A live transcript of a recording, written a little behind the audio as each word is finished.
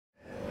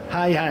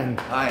Hi, Han.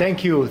 Hi.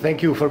 Thank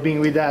you for being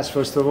with us,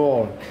 first of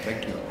all.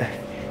 Thank you.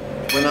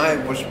 When I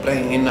was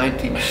playing in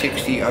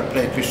 1960, I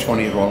played with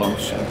Sonny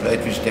Rollins, I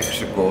played with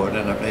Dexter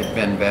Gordon, I played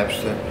Ben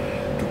Webster,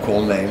 to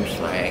call names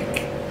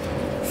like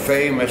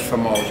famous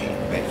famosi.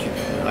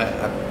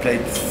 I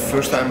played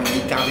first time in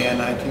Italy in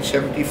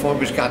 1974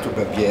 with Gato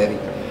Barbieri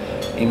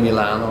in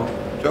Milano.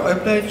 So I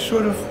played a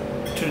sort of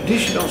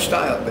traditional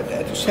style, but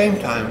at the same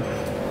time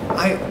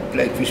I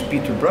played with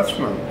Peter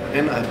Brutzmann,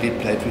 and I did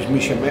play with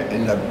Misha,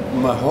 and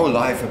my whole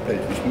life I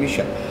played with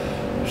Misha.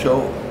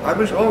 So I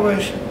was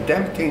always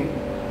damping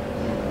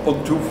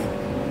on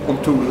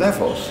two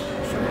levels.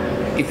 So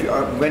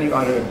when you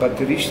are a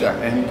batterista,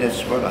 and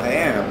that's what I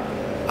am,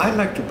 I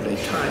like to play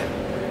time.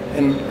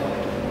 And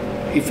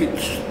if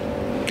it's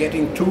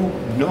getting too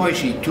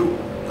noisy, too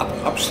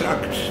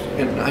abstract,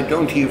 and I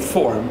don't hear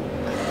form,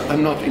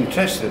 I'm not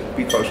interested,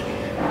 because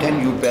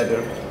then you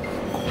better,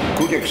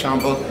 good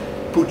example,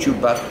 put your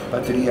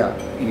batteria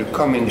in a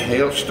coming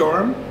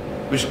hailstorm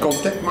with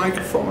contact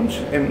microphones,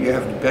 and you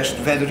have the best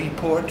weather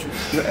report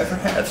you ever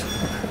had.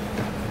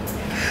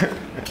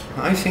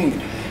 I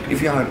think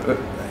if you are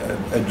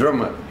a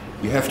drummer,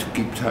 you have to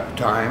keep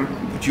time,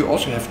 but you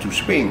also have to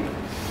swing.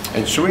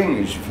 And swing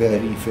is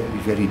very, very,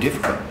 very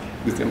difficult.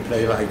 You can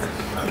play like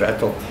a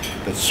rattle,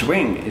 but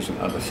swing is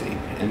another thing.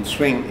 And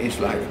swing is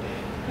like,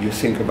 you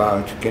think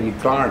about Kenny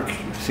Clark,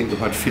 you think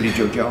about Philly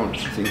Joe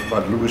Jones, you think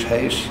about Louis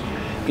Hayes,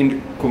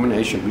 in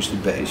combination with the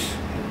bass.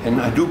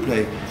 And I do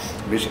play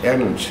with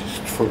Ernst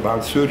for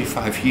about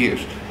 35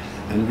 years,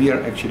 and we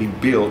are actually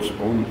built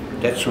on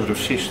that sort of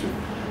system.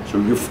 So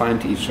you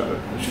find each other.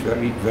 It's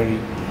very, very,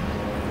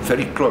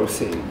 very close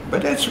thing.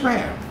 But that's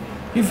rare.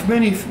 You have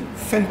many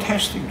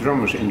fantastic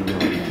drummers in the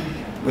world,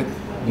 but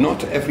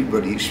not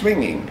everybody is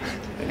swinging.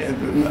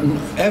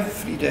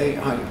 Every day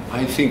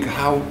I think,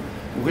 how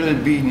will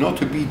it be not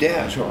to be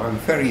there? So I'm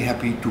very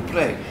happy to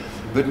play.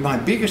 But my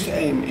biggest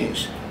aim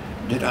is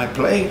that I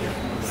play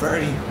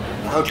very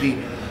loudly,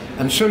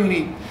 and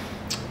suddenly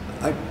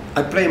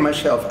I play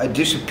myself, I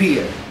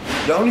disappear.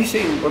 The only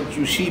thing what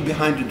you see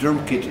behind the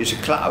drum kit is a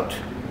cloud.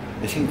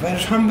 I think,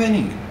 where's Han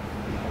Bennink?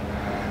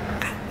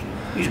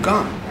 He's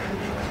gone.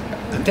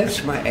 And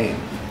that's my aim.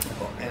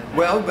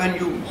 Well, when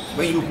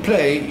you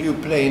play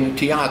in a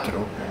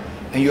theater,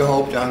 and you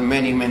hope there are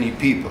many, many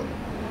people.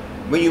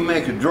 When you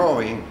make a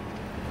drawing,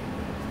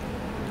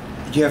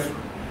 you have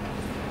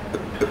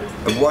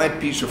a white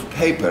piece of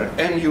paper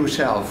and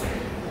yourself,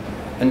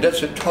 and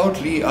that's a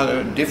totally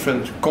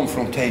different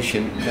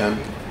confrontation than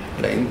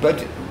playing.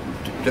 But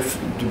the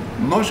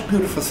most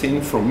beautiful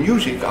thing from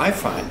music, I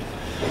find,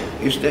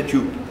 is that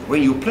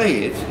when you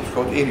play it, it's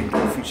what Eric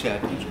Dolphy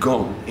said, it's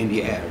gone in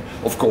the air.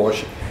 Of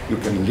course, you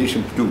can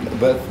listen to it,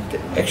 but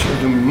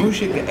the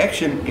music, the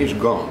action is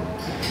gone.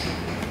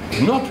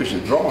 Not with the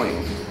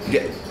drawing.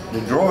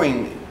 The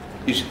drawing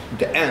is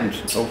the end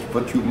of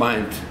what your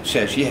mind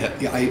says. Yeah,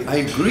 I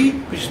agree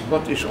with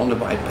what is on the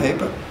white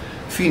paper,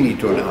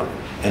 finito now.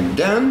 And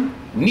then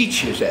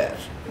Nietzsche says,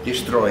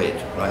 destroy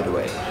it right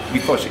away,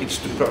 because it's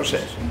the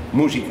process.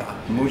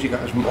 Musica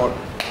is more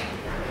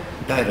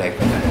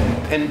direct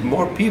and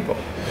more people.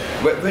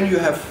 When you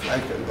have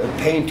like a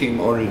painting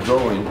or a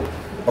drawing,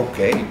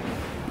 okay,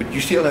 but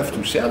you still have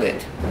to sell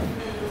it.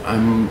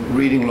 I'm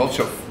reading lots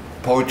of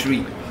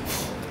poetry,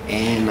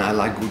 and I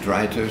like good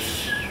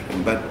writers,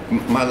 but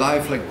my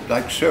life,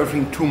 like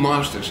serving two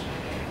masters,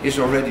 is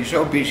already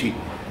so busy.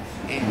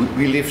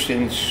 We live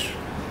since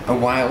a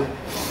while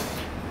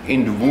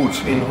in the woods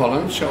in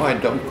Holland, so I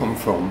don't come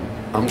from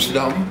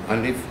Amsterdam.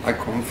 I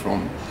come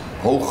from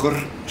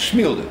Hoger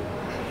Smilde.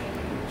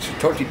 It's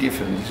totally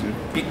different. It's a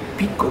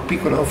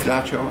piccolo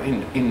villaggio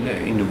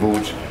in the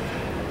woods,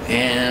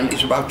 and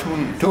it's about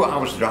 2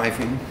 hours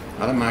driving.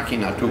 Alamaki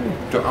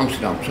to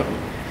Amsterdam, so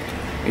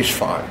it's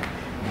far.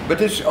 But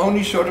it's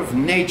only sort of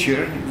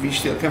nature we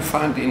still can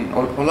find in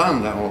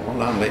Hollanda.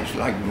 Hollanda is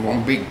like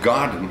one big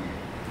garden,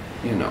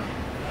 you know.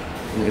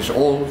 And it's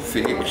all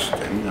fixed,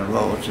 and the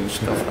roads and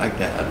stuff like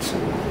that. So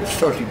it's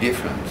totally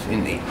different.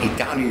 In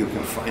Italy you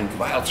can find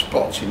wild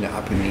spots in the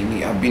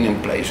Apennines. I've been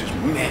in places,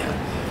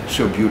 man,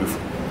 so beautiful.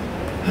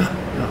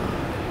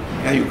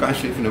 Yeah, you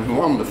guys live in a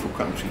wonderful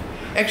country.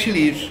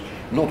 Actually, it's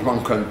not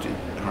one country.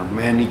 There are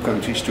many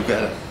countries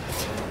together.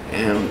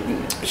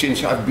 And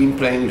since I've been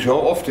playing so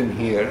often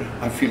here,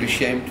 I feel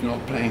ashamed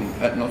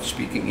not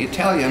speaking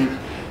Italian,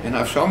 and I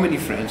have so many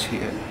friends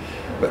here.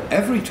 But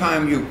every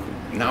time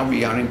now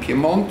we are in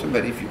Piedmont,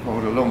 but if you go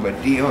to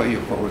Lombardy or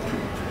you go to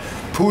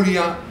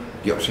Puglia,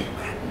 you say,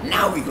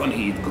 now we're gonna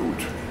eat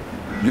good.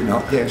 You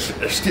know, they're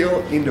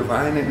still in the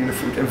wine and in the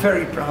food, and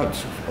very proud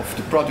of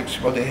the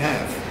products what they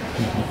have.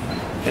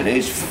 And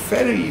it's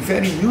very,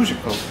 very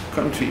musical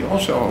country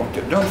also.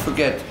 Don't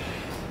forget.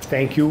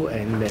 Thank you,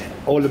 and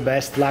all the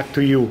best luck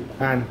to you,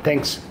 and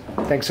thanks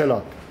a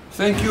lot.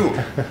 Thank you.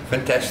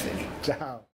 Fantastic. Ciao.